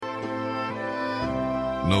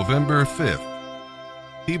November 5th.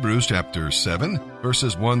 Hebrews chapter 7,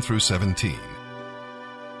 verses 1 through 17.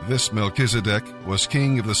 This Melchizedek was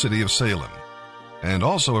king of the city of Salem, and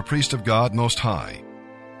also a priest of God Most High.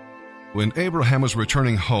 When Abraham was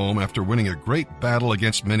returning home after winning a great battle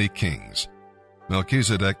against many kings,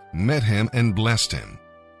 Melchizedek met him and blessed him.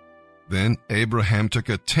 Then Abraham took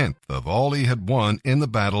a tenth of all he had won in the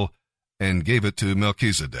battle and gave it to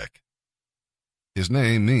Melchizedek. His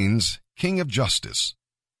name means King of Justice.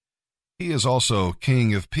 He is also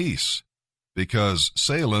King of Peace, because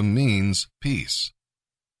Salem means peace.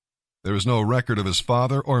 There is no record of his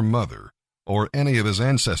father or mother, or any of his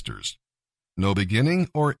ancestors, no beginning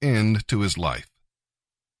or end to his life.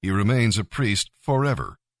 He remains a priest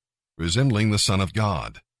forever, resembling the Son of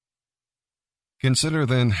God. Consider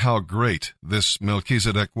then how great this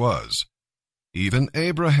Melchizedek was. Even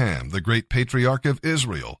Abraham, the great patriarch of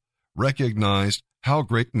Israel, recognized how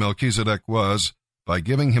great Melchizedek was by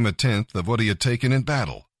giving him a tenth of what he had taken in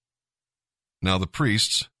battle. Now the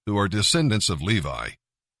priests, who are descendants of Levi,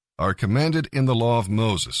 are commanded in the law of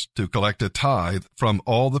Moses to collect a tithe from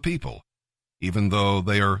all the people, even though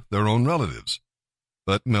they are their own relatives.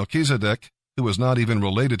 But Melchizedek, who was not even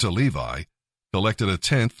related to Levi, collected a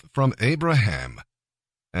tenth from Abraham,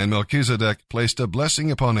 and Melchizedek placed a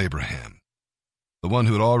blessing upon Abraham, the one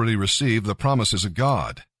who had already received the promises of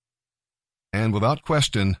God. And without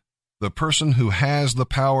question, the person who has the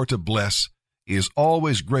power to bless is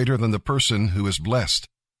always greater than the person who is blessed.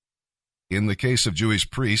 In the case of Jewish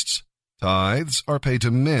priests, tithes are paid to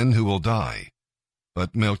men who will die,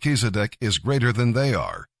 but Melchizedek is greater than they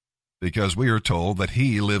are, because we are told that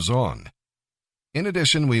he lives on. In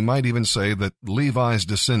addition, we might even say that Levi's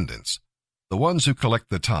descendants, the ones who collect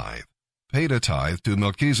the tithe, paid a tithe to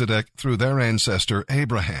Melchizedek through their ancestor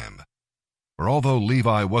Abraham. For although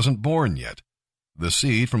Levi wasn't born yet, the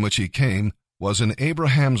seed from which he came was in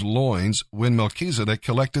Abraham's loins when Melchizedek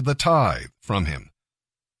collected the tithe from him.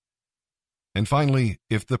 And finally,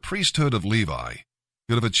 if the priesthood of Levi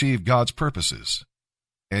could have achieved God's purposes,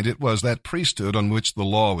 and it was that priesthood on which the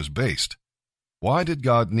law was based, why did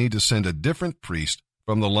God need to send a different priest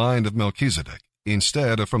from the line of Melchizedek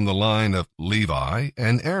instead of from the line of Levi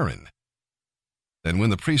and Aaron? Then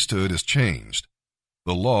when the priesthood is changed,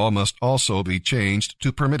 the law must also be changed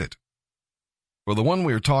to permit it. For the one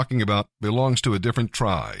we are talking about belongs to a different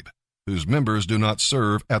tribe, whose members do not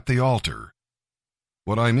serve at the altar.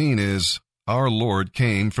 What I mean is, our Lord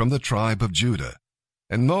came from the tribe of Judah,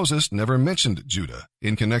 and Moses never mentioned Judah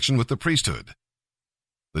in connection with the priesthood.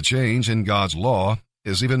 The change in God's law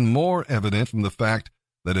is even more evident from the fact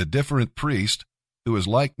that a different priest, who is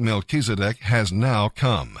like Melchizedek, has now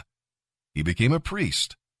come. He became a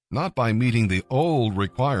priest, not by meeting the old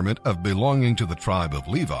requirement of belonging to the tribe of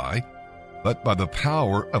Levi, but by the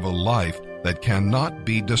power of a life that cannot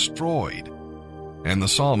be destroyed. And the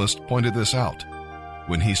psalmist pointed this out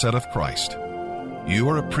when he said of Christ, "You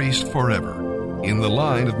are a priest forever, in the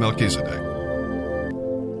line of Melchizedek."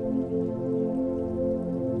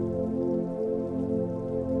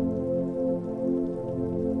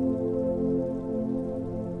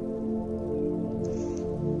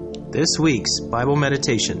 This week's Bible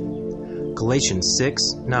meditation, Galatians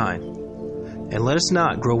 6:9. And let us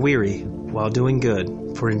not grow weary while doing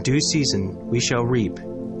good, for in due season we shall reap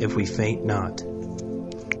if we faint not.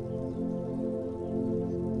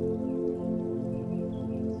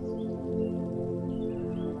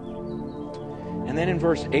 And then in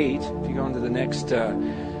verse 8, if you go into the next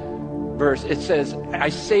verse, it says, I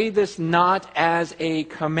say this not as a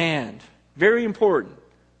command. Very important.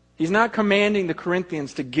 He's not commanding the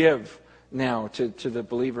Corinthians to give now to the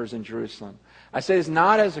believers in Jerusalem. I say this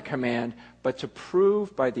not as a command, but to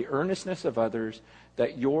prove by the earnestness of others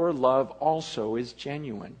that your love also is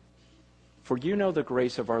genuine. For you know the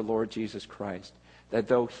grace of our Lord Jesus Christ, that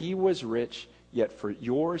though he was rich, yet for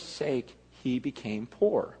your sake he became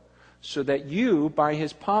poor, so that you by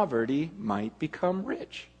his poverty might become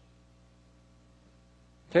rich.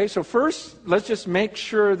 Okay, so first, let's just make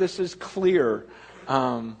sure this is clear.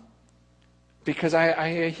 Because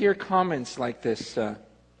I hear comments like this.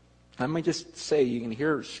 Let me just say, you can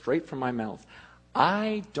hear it straight from my mouth.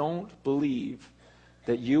 I don't believe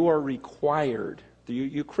that you are required,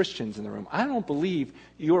 you Christians in the room, I don't believe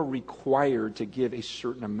you are required to give a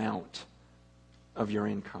certain amount of your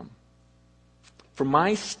income. From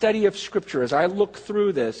my study of Scripture, as I look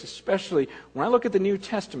through this, especially when I look at the New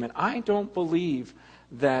Testament, I don't believe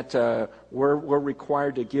that we're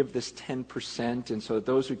required to give this 10%, and so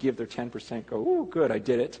those who give their 10% go, "Oh, good, I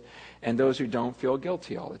did it," and those who don't feel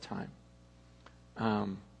guilty all the time.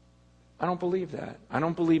 I don't believe that. I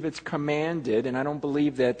don't believe it's commanded, and I don't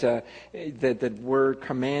believe that that we're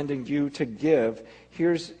commanding you to give.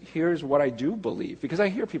 Here's what I do believe, because I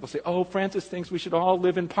hear people say, "Oh, Francis thinks we should all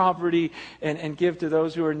live in poverty and give to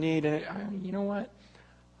those who are in need." And you know what?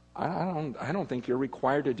 I don't think you're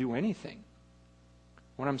required to do anything.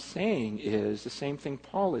 What I'm saying is the same thing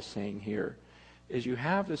Paul is saying here, is you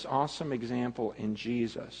have this awesome example in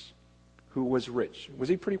Jesus, who was rich. Was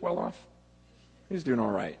he pretty well off? He was doing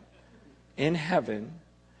all right. In heaven,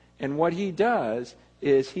 and what he does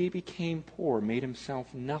is he became poor, made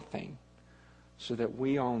himself nothing, so that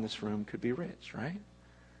we all in this room could be rich, right?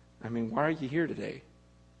 I mean, why are you here today?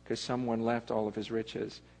 Because someone left all of his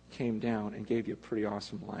riches, came down, and gave you a pretty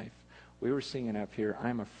awesome life. We were singing up here,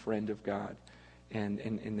 "I'm a friend of God." And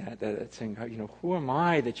that saying, you know, who am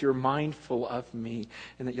I that you're mindful of me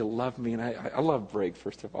and that you love me? And I love Brig,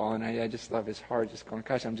 first of all, and I just love his heart, just going,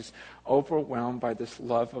 gosh, I'm just overwhelmed by this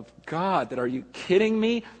love of God. That, are you kidding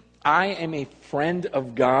me? I am a friend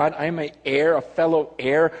of God. I am an heir, a fellow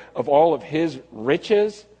heir of all of his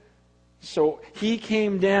riches. So he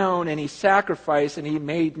came down and he sacrificed and he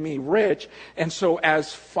made me rich. And so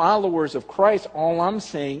as followers of Christ, all I'm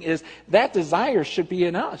saying is that desire should be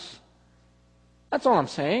in us. That's all I'm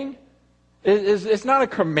saying. It's not a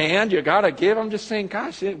command you got to give. I'm just saying,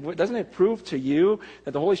 gosh, doesn't it prove to you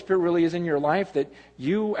that the Holy Spirit really is in your life, that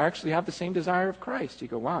you actually have the same desire of Christ? You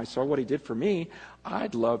go, wow, I saw what he did for me.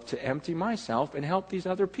 I'd love to empty myself and help these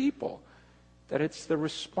other people. That it's the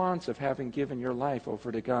response of having given your life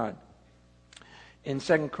over to God. In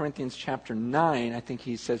 2 Corinthians chapter 9, I think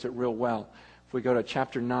he says it real well. If we go to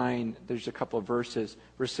chapter 9, there's a couple of verses,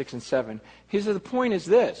 verse 6 and 7. He says the point is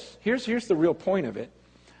this. Here's the real point of it.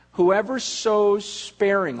 Whoever sows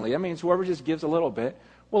sparingly, that means whoever just gives a little bit,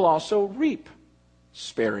 will also reap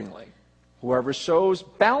sparingly. Whoever sows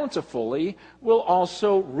bountifully will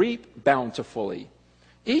also reap bountifully.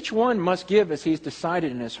 Each one must give as he's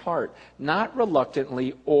decided in his heart, not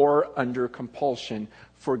reluctantly or under compulsion,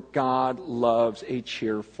 for God loves a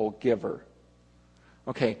cheerful giver.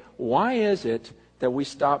 Okay, why is it that we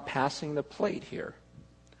stop passing the plate here?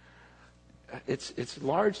 It's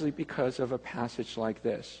largely because of a passage like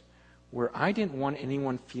this, where I didn't want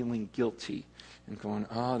anyone feeling guilty and going,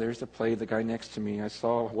 oh, there's the plate, the guy next to me, I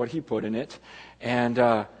saw what he put in it. And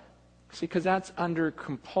see, because that's under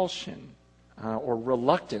compulsion or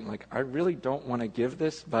reluctant. Like, I really don't want to give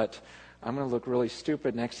this, but I'm going to look really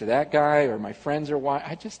stupid next to that guy, or my friends are why.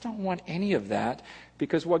 I just don't want any of that,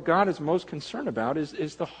 because what God is most concerned about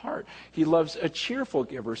is the heart. He loves a cheerful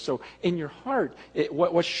giver. So in your heart,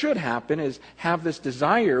 what should happen is have this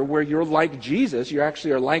desire where you're like Jesus. You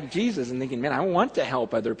actually are like Jesus and thinking, man, I want to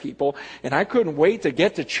help other people, and I couldn't wait to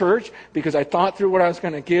get to church because I thought through what I was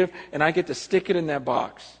going to give, and I get to stick it in that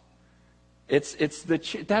box.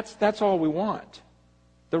 That's all we want.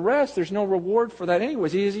 The rest, there's no reward for that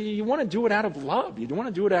anyways. You want to do it out of love. You want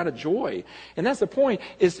to do it out of joy. And that's the point,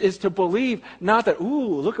 is to believe not that,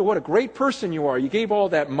 ooh, look at what a great person you are. You gave all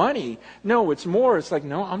that money. No, it's like,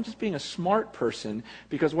 no, I'm just being a smart person,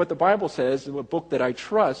 because what the Bible says, the book that I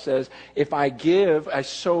trust says, if I give, I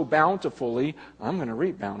sow bountifully, I'm going to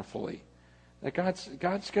reap bountifully. That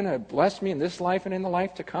God's going to bless me in this life and in the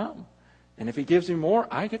life to come. And if he gives me more,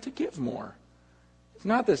 I get to give more. It's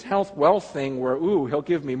not this health wealth thing where, ooh, he'll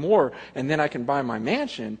give me more and then I can buy my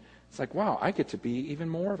mansion. It's like, wow, I get to be even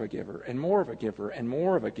more of a giver and more of a giver and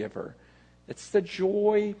more of a giver. It's the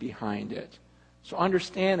joy behind it. So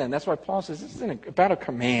understand that. And that's why Paul says this isn't about a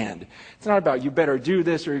command. It's not about you better do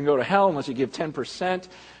this or you can go to hell unless you give 10%.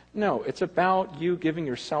 No, it's about you giving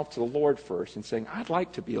yourself to the Lord first and saying, I'd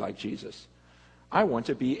like to be like Jesus. I want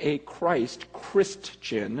to be a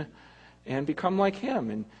Christian and become like him.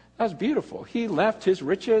 And that's beautiful. He left his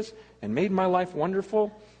riches and made my life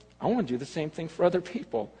wonderful. I want to do the same thing for other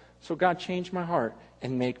people. So God changed my heart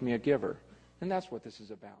and make me a giver. And that's what this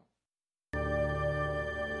is about.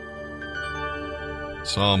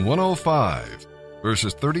 Psalm 105,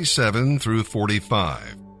 verses 37 through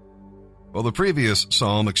 45. Well, the previous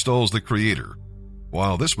psalm extols the Creator,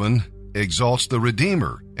 while this one exalts the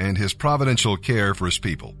Redeemer and his providential care for his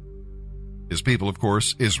people. His people, of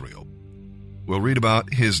course, Israel. We'll read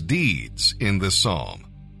about his deeds in this psalm.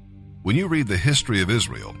 When you read the history of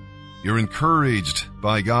Israel, you're encouraged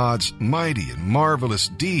by God's mighty and marvelous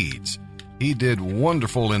deeds. He did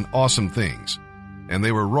wonderful and awesome things, and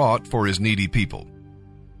they were wrought for his needy people.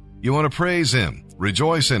 You want to praise him,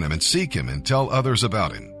 rejoice in him, and seek him, and tell others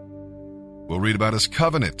about him. We'll read about his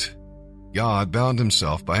covenant. God bound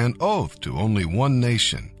himself by an oath to only one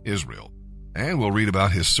nation, Israel, and we'll read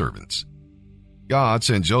about his servants. God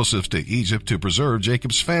sent Joseph to Egypt to preserve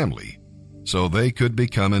Jacob's family. so they could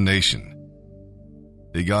become a nation.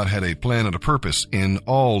 See, God had a plan and a purpose in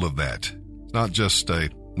all of that. It's not just a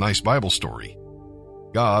nice Bible story.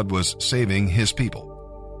 God was saving his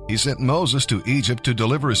people. He sent Moses to Egypt to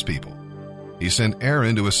deliver his people. He sent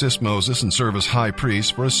Aaron to assist Moses and serve as high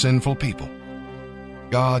priest for a sinful people.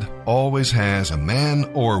 God always has a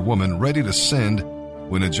man or woman ready to send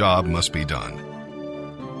when a job must be done.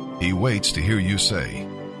 He waits to hear you say,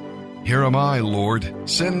 "Here am I, Lord,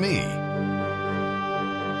 send me."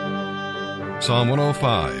 Psalm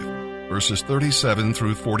 105, verses 37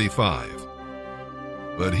 through 45.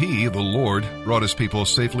 But he, the Lord, brought his people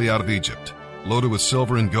safely out of Egypt, loaded with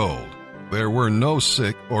silver and gold. There were no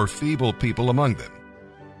sick or feeble people among them.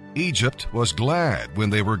 Egypt was glad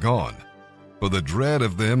when they were gone, for the dread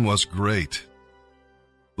of them was great.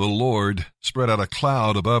 The Lord spread out a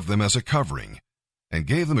cloud above them as a covering, and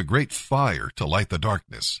gave them a great fire to light the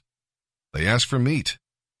darkness. They asked for meat,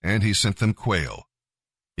 and he sent them quail.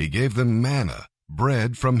 He gave them manna,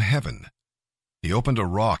 bread from heaven. He opened a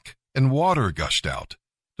rock, and water gushed out,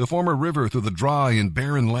 to form a river through the dry and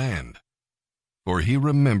barren land. For he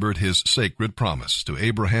remembered his sacred promise to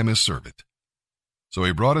Abraham his servant. So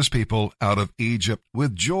he brought his people out of Egypt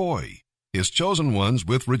with joy, his chosen ones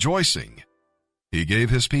with rejoicing. He gave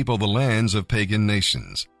his people the lands of pagan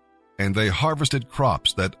nations, and they harvested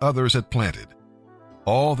crops that others had planted.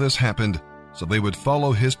 All this happened so they would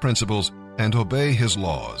follow his principles and obey his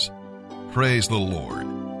laws. Praise the Lord.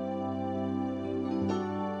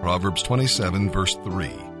 Proverbs 27, verse 3.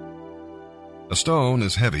 A stone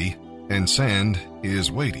is heavy, and sand is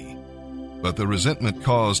weighty, but the resentment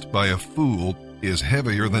caused by a fool is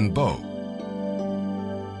heavier than bow.